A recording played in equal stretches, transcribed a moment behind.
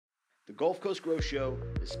The Gulf Coast Growth Show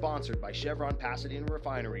is sponsored by Chevron Pasadena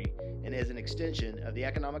Refinery and is an extension of the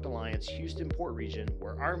Economic Alliance Houston Port Region,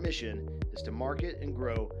 where our mission is to market and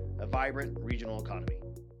grow a vibrant regional economy.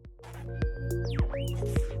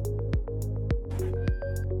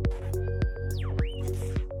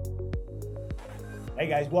 Hey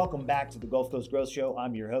guys, welcome back to the Gulf Coast Growth Show.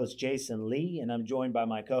 I'm your host, Jason Lee, and I'm joined by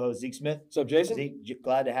my co-host, Zeke Smith. What's up, Jason? Zeke,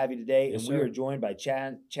 glad to have you today. Yes, and we are joined by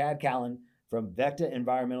Chad Kalland from Vecta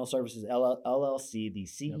Environmental Services LLC, the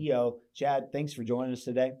CEO. Yep. Chad, thanks for joining us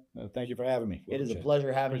today. Thank you for having me. It is a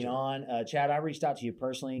pleasure having you on. Chad, I reached out to you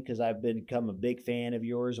personally because I've become a big fan of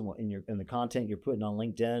yours and the content you're putting on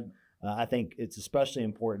LinkedIn. I think it's especially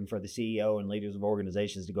important for the CEO and leaders of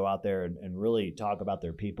organizations to go out there and really talk about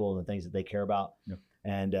their people and the things that they care about. Yep.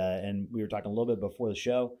 And we were talking a little bit before the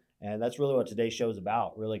show, and that's really what today's show is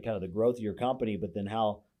about, really kind of the growth of your company, but then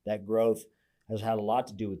how that growth has had a lot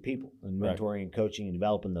to do with people and mentoring and coaching and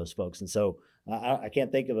developing those folks. And so I can't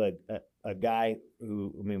think of a guy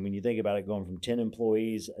who, I mean, when you think about it, going from 10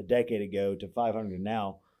 employees a decade ago to 500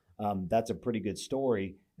 now, that's a pretty good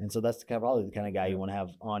story. And so that's probably the kind of guy you want to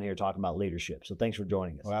have on here talking about leadership. So thanks for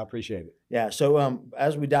joining us. Well, I appreciate it. Yeah. So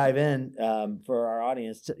as we dive in, for our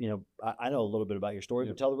audience, I know a little bit about your story,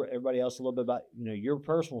 but tell everybody else a little bit about, your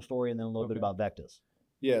personal story and then a little bit about Vecta's.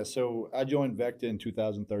 Yeah, so I joined Vecta in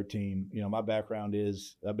 2013. My background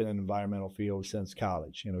is I've been in the environmental field since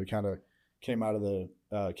college. We kind of came out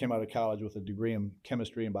of college with a degree in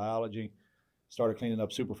chemistry and biology, started cleaning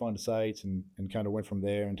up Superfund sites and kind of went from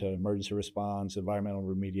there into emergency response, environmental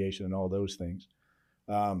remediation, and all those things.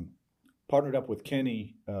 Partnered up with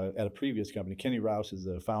Kenny at a previous company. Kenny Rouse is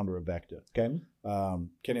the founder of Vecta. Okay.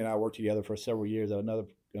 Kenny and I worked together for several years at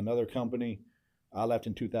another company. I left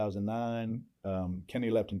in 2009. Kenny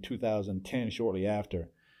left in 2010, shortly after.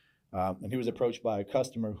 And he was approached by a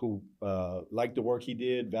customer who liked the work he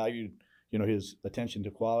did, valued, his attention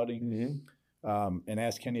to quality, and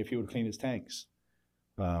asked Kenny if he would clean his tanks.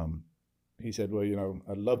 He said, well,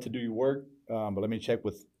 I'd love to do your work, but let me check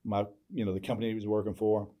with my, the company he was working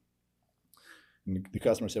for. And the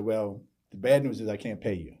customer said, well, the bad news is I can't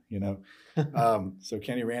pay you, So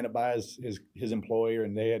Kenny ran it by his employer,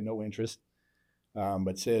 and they had no interest.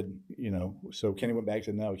 But said, so Kenny went back and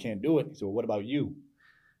said, no, we can't do it. He said, well, what about you?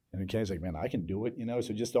 And Kenny's like, man, I can do it,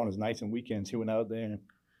 So just on his nights and weekends, he went out there and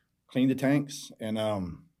cleaned the tanks. And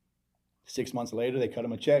 6 months later, they cut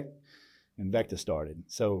him a check, and Vecta started.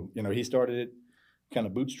 So, he started it, kind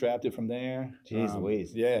of bootstrapped it from there. Jeez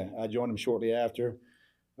Louise. Yeah, I joined him shortly after.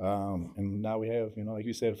 And now we have, like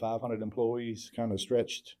you said, 500 employees kind of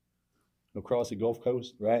stretched across the Gulf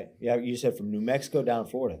Coast. Right. Yeah, you said from New Mexico down to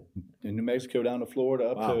Florida. In New Mexico down to Florida,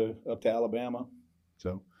 up to Alabama.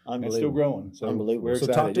 So unbelievable. It's still growing. So unbelievable. We're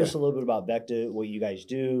excited. So talk to us a little bit about Vecta, what you guys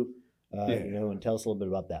do, and tell us a little bit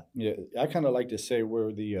about that. Yeah, I kind of like to say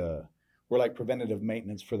we're like preventative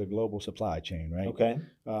maintenance for the global supply chain, right? Okay.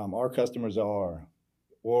 Our customers are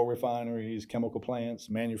oil refineries, chemical plants,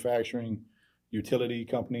 manufacturing, utility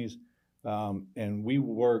companies, and we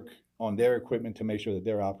work on their equipment to make sure that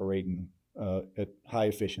they're operating at high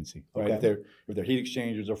efficiency, right? Okay. If their heat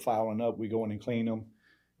exchangers are fouling up, we go in and clean them.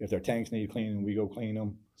 If their tanks need cleaning, we go clean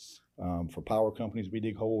them. For power companies, we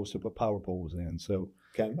dig holes to put power poles in. So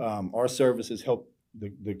our services help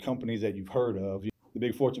the companies that you've heard of, the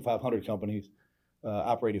big Fortune 500 companies,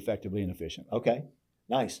 operate effectively and efficiently. Okay,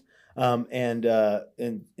 nice. And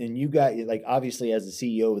you got, like, obviously as the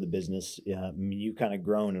CEO of the business, you kind of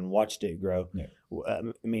grown and watched it grow. Yeah.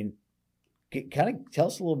 I mean, kind of tell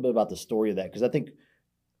us a little bit about the story of that, because I think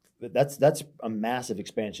that's a massive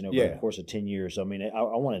expansion over the course of 10 years. So, I mean, I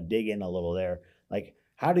want to dig in a little there. Like,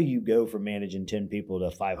 how do you go from managing 10 people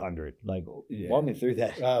to 500? Like, walk me through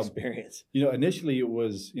that experience. Initially it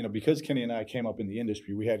was, because Kenny and I came up in the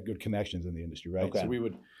industry, we had good connections in the industry, right? Okay. So we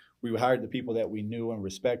would hire the people that we knew and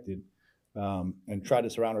respected, and try to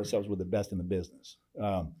surround ourselves with the best in the business.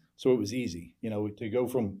 So it was easy, to go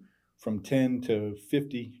from 10 to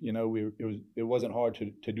 50, it wasn't hard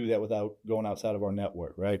to do that without going outside of our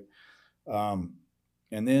network, right?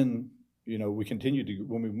 And then, we continued to,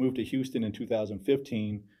 when we moved to Houston in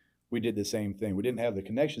 2015, we did the same thing. We didn't have the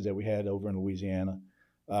connections that we had over in Louisiana,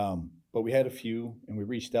 but we had a few, and we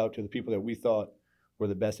reached out to the people that we thought were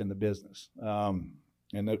the best in the business.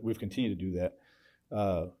 And that we've continued to do that.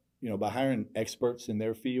 By hiring experts in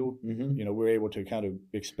their field, we're able to kind of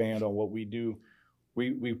expand on what we do.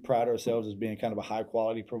 We pride ourselves as being kind of a high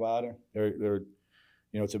quality provider.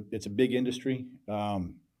 It's a big industry,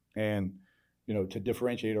 and to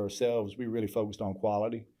differentiate ourselves, we really focused on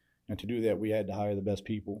quality, and to do that, we had to hire the best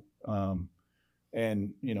people,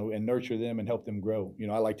 and nurture them and help them grow.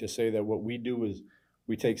 I like to say that what we do is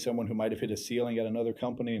we take someone who might have hit a ceiling at another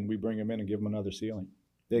company and we bring them in and give them another ceiling.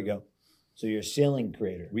 There you go. So you're a ceiling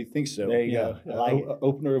creator. We think so. There you go. I like it.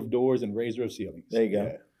 Opener of doors and raiser of ceilings. There you go.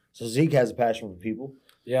 Yeah. So Zeke has a passion for people.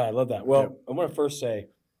 Yeah, I love that. Well, I want to first say,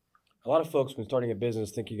 a lot of folks when starting a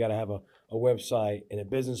business think you got to have a website and a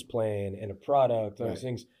business plan and a product, those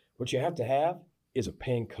things. What you have to have is a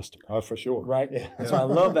paying customer. Oh, for sure. Right? Yeah. So I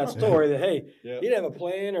love that story that, hey, Yeah. you didn't have a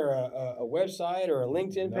plan or a website or a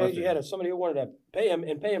LinkedIn page. Nothing. You had somebody who wanted to pay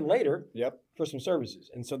him later Yep. for some services.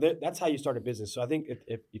 And so that's how you start a business. So I think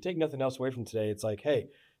if you take nothing else away from today, it's like, hey,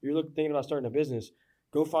 you're thinking about starting a business,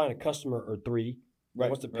 go find a customer or three that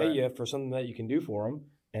wants to pay you for something that you can do for them,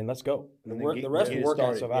 and let's go. And the rest will work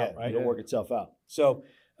itself out, right? It'll work itself out. So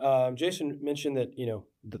Jason mentioned that,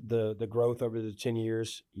 the growth over the 10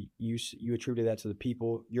 years, you attributed that to the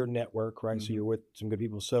people, your network, right? Mm-hmm. So you're with some good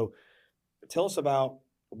people. So tell us about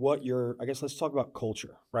let's talk about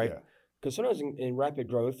culture, right? Because sometimes in rapid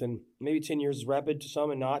growth, and maybe 10 years is rapid to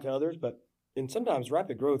some and not to others, and sometimes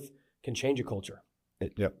rapid growth can change a culture,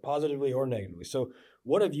 positively or negatively. So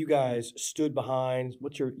what have you guys stood behind?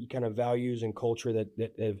 What's your kind of values and culture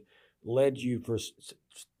that have led you for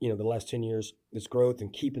the last 10 years, this growth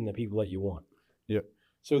and keeping the people that you want? Yep.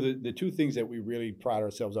 So the two things that we really pride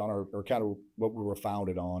ourselves on are kind of what we were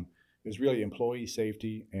founded on is really employee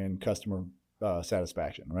safety and customer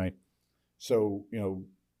satisfaction, right? So,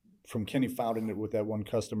 from Kenny founding it with that one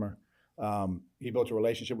customer, he built a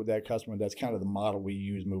relationship with that customer. And that's kind of the model we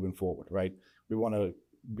use moving forward, right? We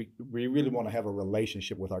really want to have a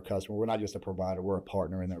relationship with our customer. We're not just a provider; we're a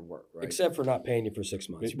partner in their work, right? Except for not paying you for 6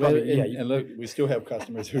 months. And look, we still have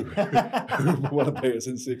customers who want to pay us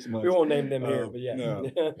in 6 months. We won't name them here, but yeah.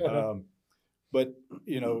 No. But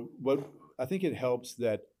what I think it helps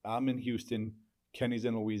that I'm in Houston, Kenny's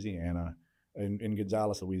in Louisiana, in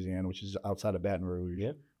Gonzales, Louisiana, which is outside of Baton Rouge.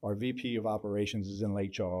 Yeah. Our VP of operations is in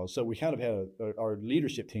Lake Charles. So we kind of have our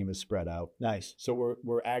leadership team is spread out. Nice. So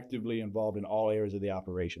we're actively involved in all areas of the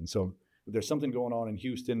operation. So if there's something going on in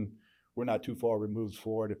Houston, we're not too far removed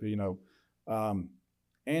for it,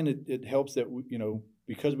 and it helps that,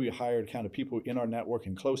 because we hired kind of people in our network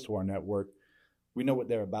and close to our network, we know what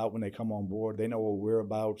they're about when they come on board. They know what we're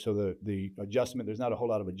about. So the adjustment, there's not a whole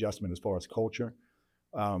lot of adjustment as far as culture.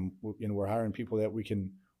 We're hiring people that we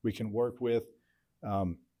can work with.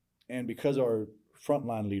 And because our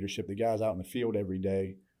frontline leadership, the guys out in the field every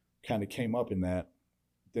day, kind of came up in that,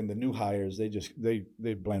 then the new hires, they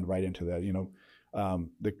blend right into that.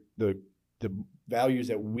 The values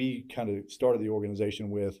that we kind of started the organization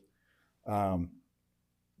with,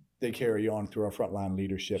 they carry on through our frontline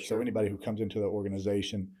leadership. Sure. So anybody who comes into the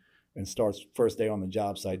organization and starts first day on the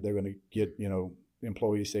job site, they're going to get,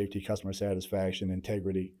 employee safety, customer satisfaction,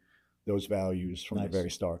 integrity, those values from the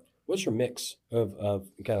very start. What's your mix of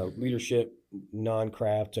kind of leadership,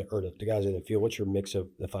 non-craft, or the guys in the field? What's your mix of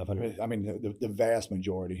the 500? I mean, the vast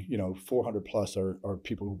majority, 400 plus are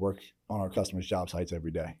people who work on our customers' job sites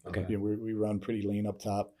every day. Okay. We run pretty lean up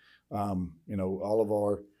top. All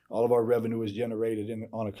of our revenue is generated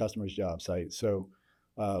on a customer's job site. So,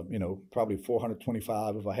 probably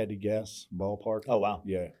 425 if I had to guess, ballpark. Oh, wow.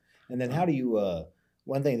 Yeah. And then how do you,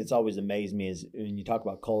 one thing that's always amazed me is when you talk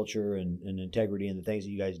about culture and integrity and the things that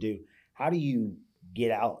you guys do, how do you get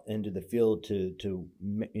out into the field to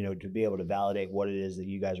be able to validate what it is that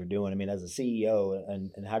you guys are doing? I mean, as a CEO,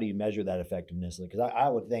 and how do you measure that effectiveness? Because I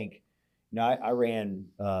would think, I ran,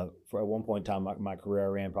 for at one point in time, my career, I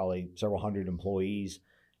ran probably several hundred employees,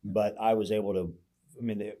 but I was able to,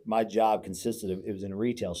 my job consisted of, it was in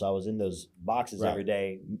retail. So I was in those boxes every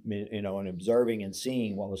day, and observing and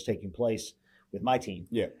seeing what was taking place with my team.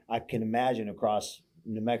 Yeah. I can imagine across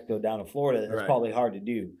New Mexico down to Florida, that's probably hard to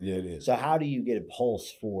do. Yeah, it is. So how do you get a pulse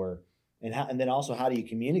for, and then also how do you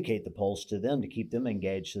communicate the pulse to them to keep them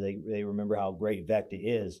engaged so they remember how great Vecta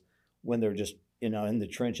is when they're just, in the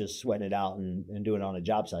trenches sweating it out and doing it on a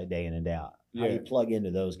job site day in and day out? How do you plug into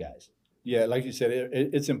those guys? Yeah, like you said,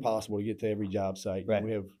 it's impossible to get to every job site. Right.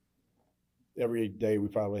 We have, every day we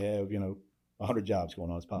probably have, 100 jobs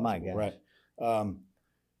going on. It's possible. My gosh. Right.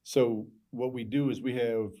 So what we do is we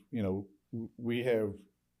have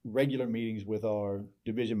regular meetings with our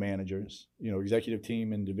division managers. Executive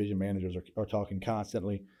team and division managers are talking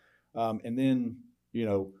constantly. And then,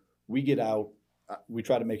 we get out, we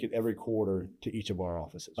try to make it every quarter to each of our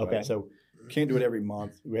offices. Right? Okay. So can't do it every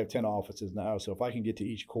month. We have 10 offices now. So if I can get to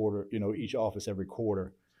each quarter, each office every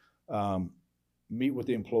quarter, meet with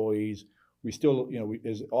the employees. We still,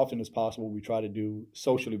 as often as possible, we try to do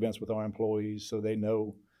social events with our employees so they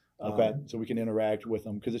know, so we can interact with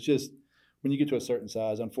them. Because it's just, when you get to a certain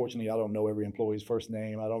size, unfortunately, I don't know every employee's first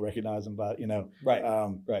name. I don't recognize them by, Right.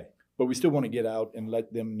 Right. but we still want to get out and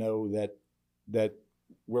let them know that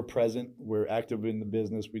we're present, we're active in the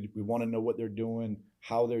business. We want to know what they're doing,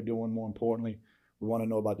 how they're doing. More importantly, we want to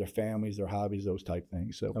know about their families, their hobbies, those type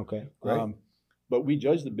things. So Okay, great. But we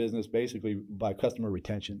judge the business basically by customer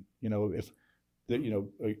retention. If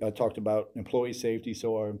I talked about employee safety,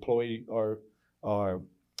 so our OSHA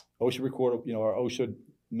record, our OSHA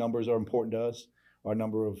numbers are important to us. Our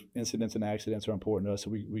number of incidents and accidents are important to us.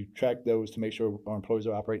 So we track those to make sure our employees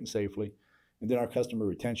are operating safely. And then our customer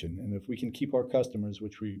retention. And if we can keep our customers,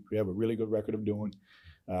 which we have a really good record of doing,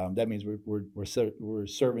 that means we're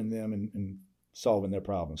serving them and solving their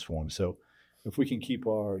problems for them. So if we can keep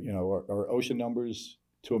our OSHA numbers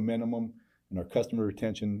to a minimum and our customer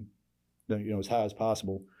retention, as high as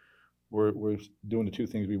possible, we're doing the two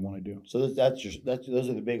things we want to do. So those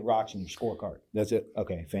are the big rocks in your scorecard. That's it.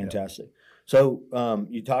 Okay, fantastic. Yeah. So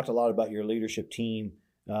you talked a lot about your leadership team,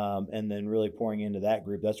 and then really pouring into that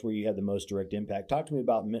group. That's where you have the most direct impact. Talk to me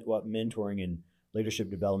about what mentoring and leadership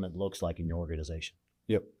development looks like in your organization.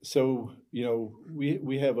 Yep. So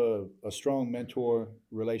we have a strong mentor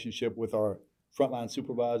relationship with our frontline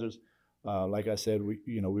supervisors. Like I said, we've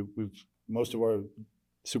most of our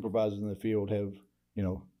supervisors in the field have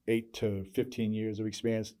 8 to 15 years of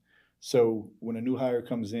experience. So when a new hire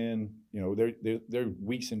comes in, they're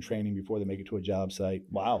weeks in training before they make it to a job site.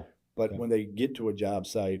 Wow. But when they get to a job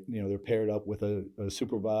site, they're paired up with a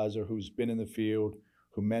supervisor who's been in the field,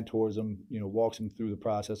 who mentors them, walks them through the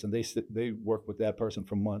process, and they work with that person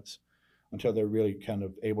for months until they're really kind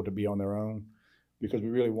of able to be on their own, because we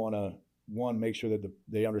really want to make sure that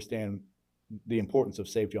they understand the importance of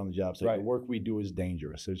safety on the job site. Right. The work we do is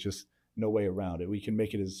dangerous. There's just no way around it. We can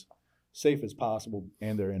make it as safe as possible,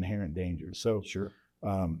 and there are inherent dangers. So sure.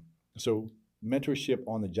 So mentorship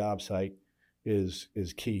on the job site is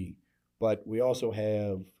key, but we also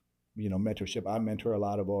have mentorship. I mentor a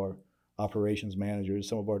lot of our operations managers,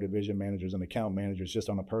 some of our division managers and account managers, just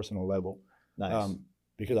on a personal level. Nice.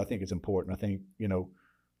 Because I think it's important. I think the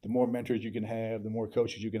more mentors you can have, the more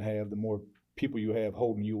coaches you can have, the more people you have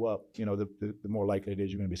holding you up, the more likely it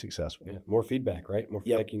is you're going to be successful. Yeah, more feedback, right? More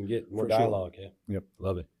feedback you can get, more dialogue. Sure. Yeah. Yep.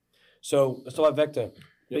 Love it. So let's talk about Vecta.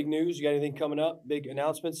 Big news. You got anything coming up? Big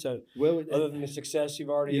announcements? Other than the success you've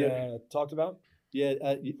already talked about?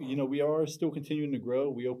 Yeah. We are still continuing to grow.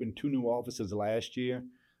 We opened 2 new offices last year.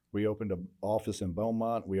 We opened an office in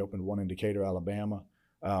Beaumont. We opened one in Decatur, Alabama.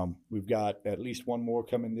 We've got at least one more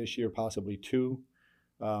coming this year, possibly 2.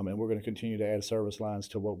 And we're going to continue to add service lines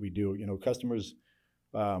to what we do. Customers,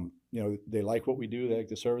 they like what we do. They like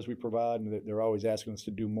the service we provide, and they're always asking us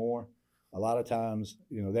to do more. A lot of times,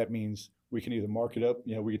 that means we can either mark it up.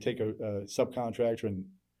 We could take a subcontractor and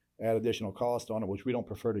add additional cost on it, which we don't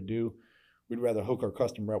prefer to do. We'd rather hook our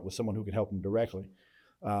customer up with someone who can help them directly.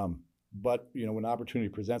 But when the opportunity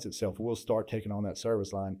presents itself, we'll start taking on that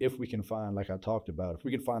service line if we can find, like I talked about, if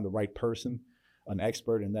we can find the right person, an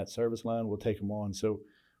expert in that service line, we'll take them on. So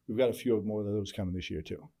we've got a few more of those coming this year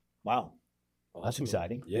too. Wow. Well, that's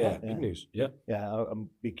exciting. Yeah, big news. Yeah. Yeah, I'm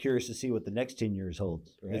be curious to see what the next 10 years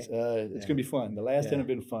holds. Right? It's going to be fun. The last 10 have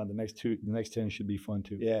been fun. The next 10 should be fun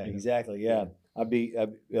too. Yeah, exactly. Yeah.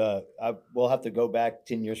 We'll have to go back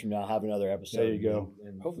 10 years from now, have another episode. There you go.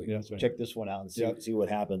 And hopefully check this one out and see what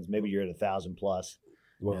happens. Maybe you're at 1,000 plus.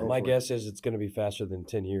 Well, my guess is it's going to be faster than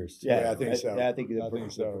 10 years. Yeah, I think so. I think the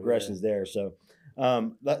progression's there. So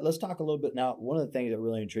let's talk a little bit now. One of the things that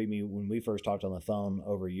really intrigued me when we first talked on the phone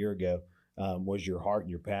over a year ago was your heart and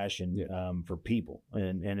your passion for people,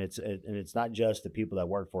 and it's not just the people that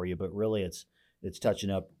work for you, but really it's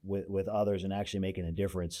touching up with others and actually making a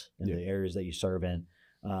difference in the areas that you serve in.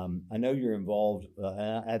 I know you're involved.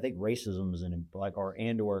 I think racism is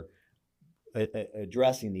or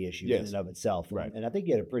addressing the issue in and of itself, right? And I think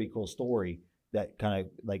you had a pretty cool story that kind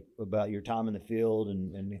of like about your time in the field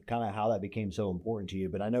and kind of how that became so important to you.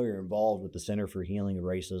 But I know you're involved with the Center for Healing of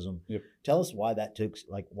Racism. Yep. Tell us why that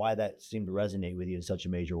seemed to resonate with you in such a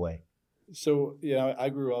major way. So, I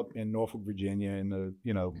grew up in Norfolk, Virginia, and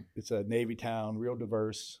it's a Navy town, real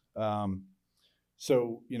diverse.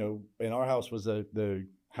 So, and our house was the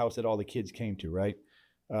house that all the kids came to, right?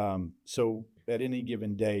 So at any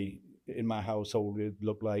given day in my household, it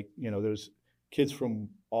looked like, there's kids from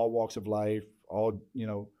all walks of life,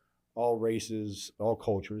 all races, all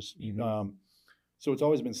cultures. Mm-hmm. So it's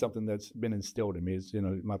always been something that's been instilled in me. It's,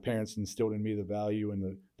 my parents instilled in me the value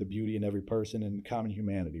and the beauty in every person and common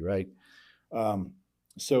humanity, right?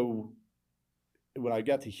 So when I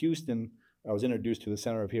got to Houston, I was introduced to the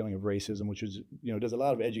Center of Healing of Racism, which is, does a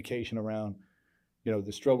lot of education around,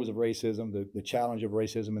 the struggles of racism, the challenge of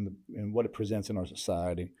racism and what it presents in our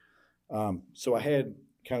society. So I had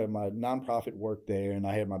kind of my nonprofit work there, and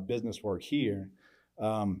I had my business work here.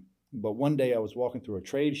 But one day I was walking through a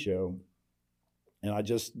trade show, and I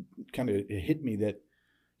just it hit me that,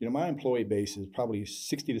 my employee base is probably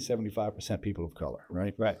 60 to 75% people of color,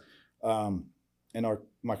 right? Right. And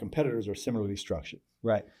my competitors are similarly structured.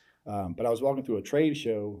 Right. But I was walking through a trade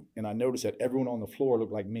show, and I noticed that everyone on the floor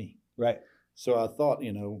looked like me. Right. So I thought,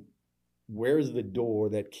 where's the door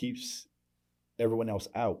that keeps everyone else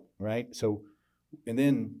out, right? So, and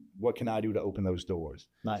then what can I do to open those doors?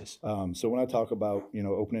 Nice. So when I talk about,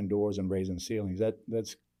 opening doors and raising ceilings,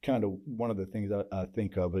 that's kind of one of the things I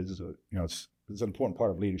think of as, it's an important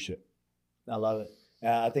part of leadership. I love it.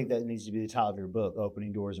 I think that needs to be the title of your book,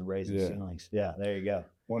 Opening Doors and Raising Ceilings. Yeah, there you go.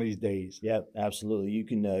 One of these days. Yep, absolutely. You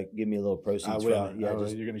can give me a little proceeds I will. from it. Yeah,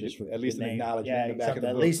 you're going to get at least an acknowledgement yeah, in the back of the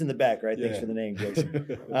at book. least in the back, right? Thanks for the name,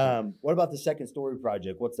 Jason. What about the Second Story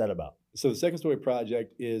Project? What's that about? So the Second Story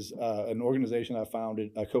Project is an organization I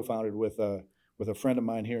co-founded with a friend of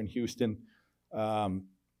mine here in Houston.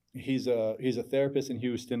 He's a therapist in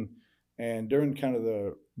Houston, and during kind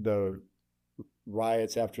of the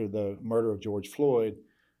riots after the murder of George Floyd,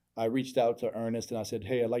 I reached out to Ernest and I said,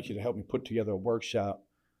 hey, I'd like you to help me put together a workshop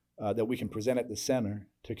that we can present at the center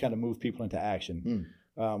to kind of move people into action.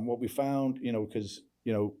 What we found, because,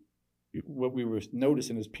 what we were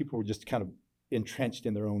noticing is people were just kind of entrenched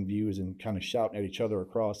in their own views and kind of shouting at each other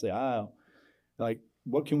across the aisle. Like,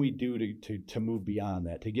 what can we do to move beyond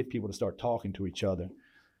that, to get people to start talking to each other?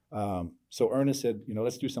 So Ernest said,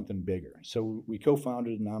 let's do something bigger. So we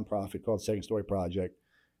co-founded a nonprofit called Second Story Project.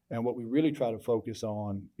 And what we really try to focus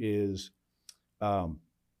on is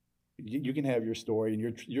you can have your story,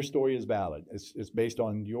 and your story is valid. It's based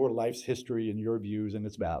on your life's history and your views, and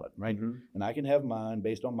it's valid, right? Mm-hmm. And I can have mine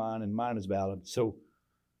based on mine, and mine is valid. So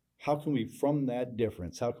how can we, from that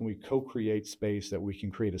difference, how can we co-create space that we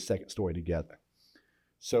can create a second story together?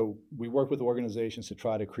 So we work with organizations to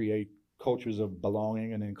try to create cultures of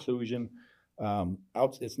belonging and inclusion.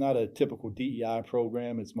 It's not a typical DEI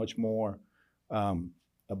program. It's much more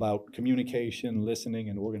about communication, listening,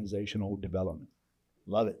 and organizational development.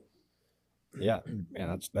 Love it. Yeah,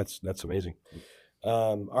 that's amazing.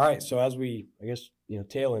 All right, so as we, I guess,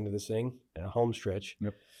 tail into this thing, home stretch.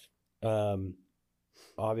 Yep.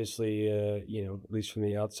 Obviously, at least from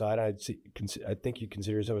the outside, I think you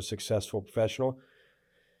consider yourself a successful professional.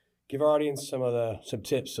 Give our audience some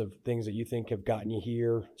tips of things that you think have gotten you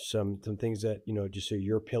here, some things that, just are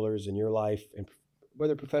your pillars in your life, and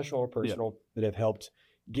whether professional or personal, that have helped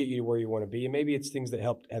get you to where you want to be. And maybe it's things that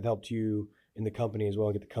have helped you in the company as well,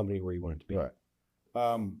 and get the company where you want it to be. Right.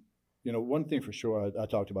 One thing for sure I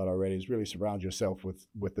talked about already is really surround yourself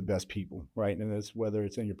with the best people, right? And it's whether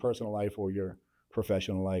it's in your personal life or your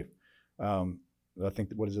professional life. I think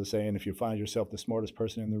what is it saying? If you find yourself the smartest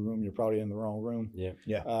person in the room, you're probably in the wrong room. Yeah.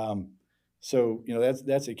 Yeah. So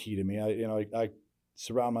that's a key to me. I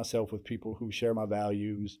surround myself with people who share my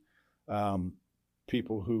values,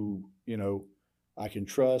 people who I can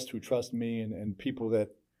trust, who trust me, and people that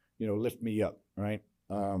lift me up. Right.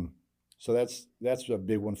 So that's a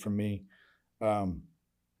big one for me.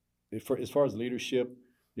 As far as leadership,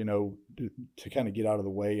 to kind of get out of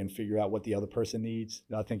the way and figure out what the other person needs,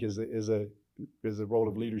 I think is a role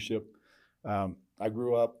of leadership. I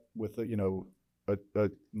grew up with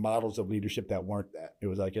models of leadership that weren't that. It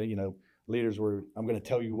was like leaders were, I'm going to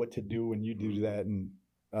tell you what to do and you do that, and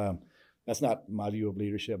that's not my view of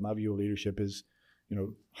leadership. My view of leadership is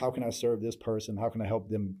how can I serve this person? How can I help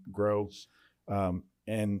them grow?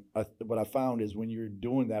 And what I found is when you're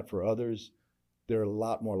doing that for others, they're a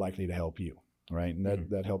lot more likely to help you, right? And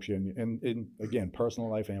that helps you in again, personal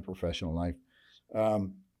life and professional life.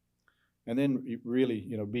 And then really,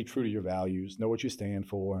 be true to your values. Know what you stand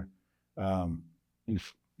for.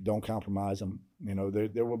 Don't compromise them.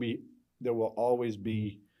 There will always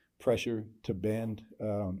be pressure to bend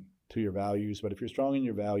to your values. But if you're strong in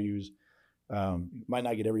your values, you might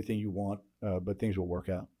not get everything you want, but things will work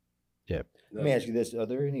out. Yeah. Let me ask you this: are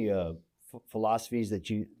there any philosophies that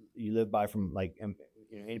you live by from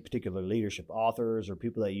any particular leadership authors or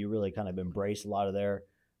people that you really kind of embrace a lot of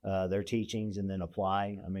their teachings and then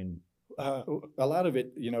apply? I mean. A lot of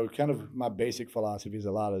it, kind of my basic philosophy is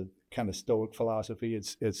a lot of kind of Stoic philosophy.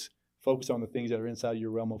 It's focus on the things that are inside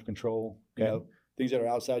your realm of control. Okay. Things that are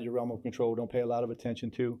outside your realm of control, don't pay a lot of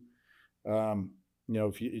attention to.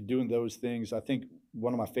 If you're doing those things, I think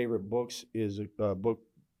one of my favorite books is a book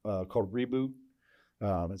called Reboot.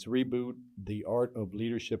 It's Reboot: The Art of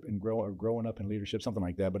Leadership and Growing Up in Leadership, something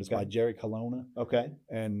like that. But it's by Jerry Kalland. Okay.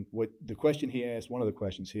 And one of the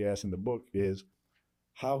questions he asked in the book is,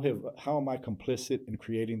 how am I complicit in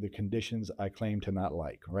creating the conditions I claim to not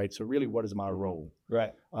like, right? So really, what is my role?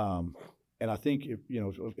 Right. And I think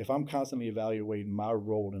if I'm constantly evaluating my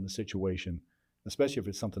role in a situation, especially if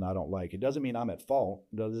it's something I don't like, it doesn't mean I'm at fault.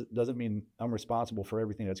 Doesn't mean I'm responsible for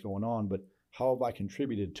everything that's going on, but how have I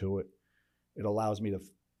contributed to it? It allows me to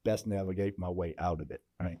best navigate my way out of it,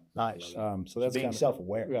 right? Nice. So that's being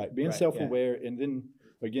self-aware. Right, being Right, self-aware, and then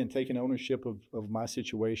again taking ownership of my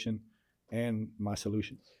situation and my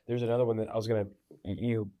solution. There's another one that I was gonna.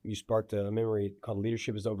 You sparked a memory called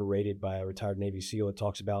 "Leadership is Overrated" by a retired Navy SEAL. It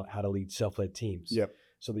talks about how to lead self-led teams. Yep.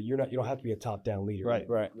 So that you don't have to be a top-down leader.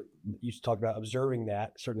 Right. You talked about observing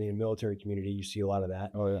that. Certainly in the military community, you see a lot of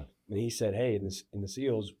that. Oh yeah. And he said, "Hey, in the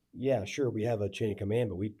SEALs, yeah, sure, we have a chain of command,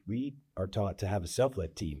 but we are taught to have a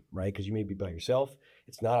self-led team, right? Because you may be by yourself.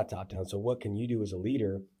 It's not a top-down. So what can you do as a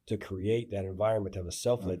leader to create that environment to have a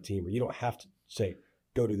self-led team where you don't have to say,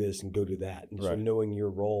 go do this and go do that. And so knowing your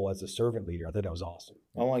role as a servant leader, I thought that was awesome.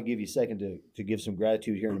 I want to give you a second to give some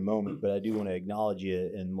gratitude here in a moment, but I do want to acknowledge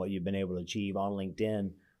you and what you've been able to achieve on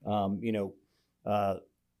LinkedIn.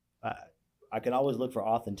 I can always look for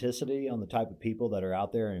authenticity on the type of people that are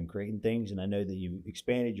out there and creating things. And I know that you've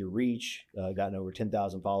expanded your reach, gotten over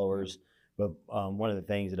 10,000 followers. But one of the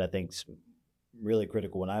things that I think's really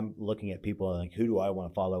critical when I'm looking at people, like who do I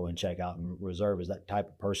want to follow and check out and reserve, is that type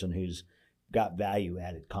of person who's got value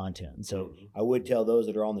added content. And so I would tell those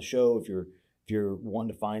that are on the show, if you're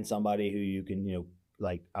wanting to find somebody who you can,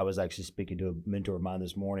 like I was actually speaking to a mentor of mine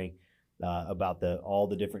this morning about all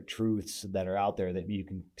the different truths that are out there that you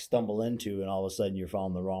can stumble into, and all of a sudden you're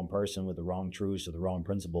following the wrong person with the wrong truths or the wrong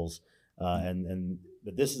principles.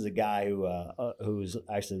 But this is a guy who's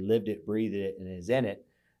actually lived it, breathed it, and is in it.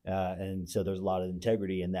 And so there's a lot of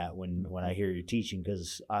integrity in that when I hear you teaching,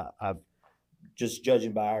 because I've just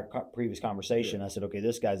judging by our previous conversation, I said, okay,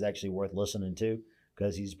 this guy's actually worth listening to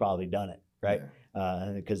because he's probably done it, right?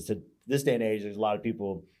 Because to this day and age, there's a lot of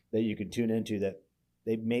people that you can tune into that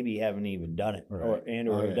they maybe haven't even done it, or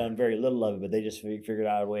done very little of it, but they just figured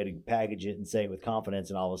out a way to package it and say it with confidence,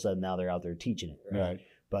 and all of a sudden now they're out there teaching it, right?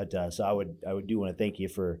 But so I would do want to thank you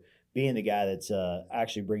for being the guy that's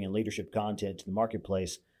actually bringing leadership content to the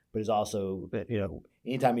marketplace, but is also,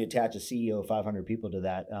 anytime you attach a CEO of 500 people to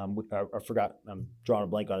that, I forgot, I'm drawing a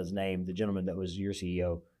blank on his name, the gentleman that was your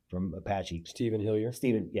CEO from Apache. Stephen Hillier.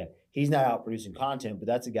 Stephen, yeah. He's not out producing content, but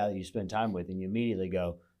that's a guy that you spend time with and you immediately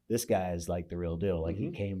go, this guy is like the real deal. Like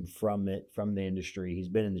he came from the industry. He's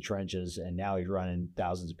been in the trenches, and now he's running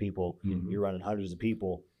thousands of people. You're running hundreds of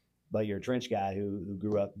people, but you're a trench guy who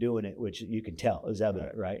grew up doing it, which you can tell is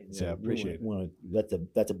evident, right? So yeah, appreciate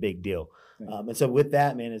it. That's a big deal. And so with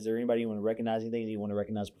that, man, is there anybody you want to recognize, anything that you want to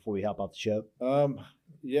recognize before we hop off the show?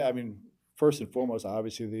 Yeah, I mean, first and foremost,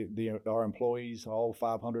 obviously our employees, all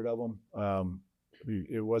 500 of them.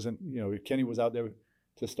 It wasn't, Kenny was out there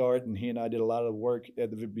to start, and he and I did a lot of work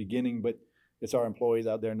at the beginning, but it's our employees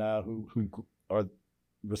out there now who are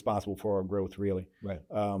responsible for our growth, really. Right.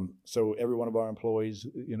 So every one of our employees,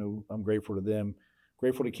 I'm grateful to them.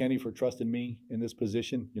 Grateful to Kenny for trusting me in this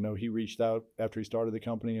position. He reached out after he started the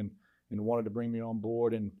company and wanted to bring me on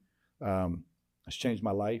board, and it's changed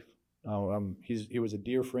my life. He was a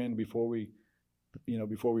dear friend before we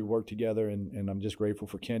worked together, and I'm just grateful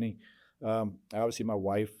for Kenny. Obviously my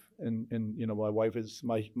wife, and my wife is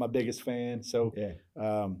my biggest fan. So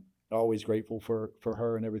always grateful for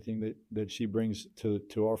her and everything that she brings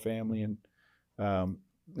to our family, and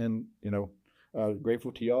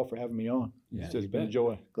grateful to y'all for having me on. It's been a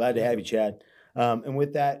joy. Glad to have you, Chad. And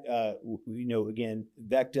with that, again,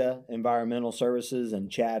 Vecta Environmental Services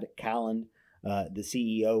and Chad Kalland, the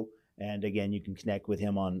CEO. And again, you can connect with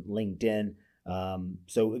him on LinkedIn.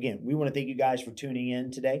 So again, we want to thank you guys for tuning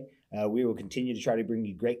in today. We will continue to try to bring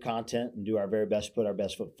you great content and do our very best to put our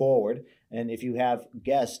best foot forward. And if you have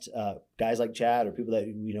guests, guys like Chad, or people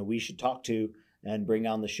that we should talk to and bring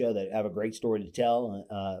on the show that have a great story to tell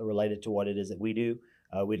related to what it is that we do,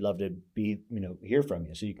 we'd love to hear from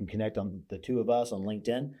you. So you can connect on the two of us on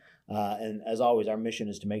LinkedIn. And as always, our mission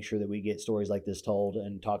is to make sure that we get stories like this told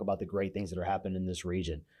and talk about the great things that are happening in this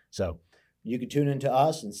region. So you can tune into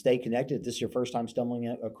us and stay connected. If this is your first time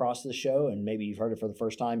stumbling across the show, and maybe you've heard it for the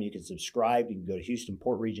first time, you can subscribe. You can go to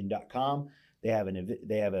HoustonPortRegion.com. They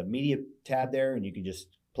have a media tab there, and you can just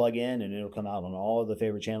plug in, and it'll come out on all of the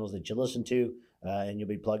favorite channels that you listen to, and you'll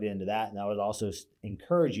be plugged into that. And I would also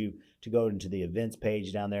encourage you to go into the events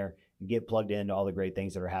page down there and get plugged into all the great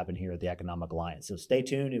things that are happening here at the Economic Alliance. So stay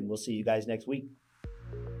tuned, and we'll see you guys next week.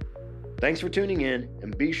 Thanks for tuning in,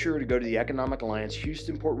 and be sure to go to the Economic Alliance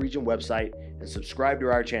Houston Port Region website and subscribe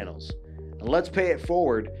to our channels. And let's pay it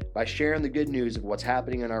forward by sharing the good news of what's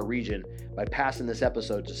happening in our region by passing this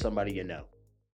episode to somebody you know.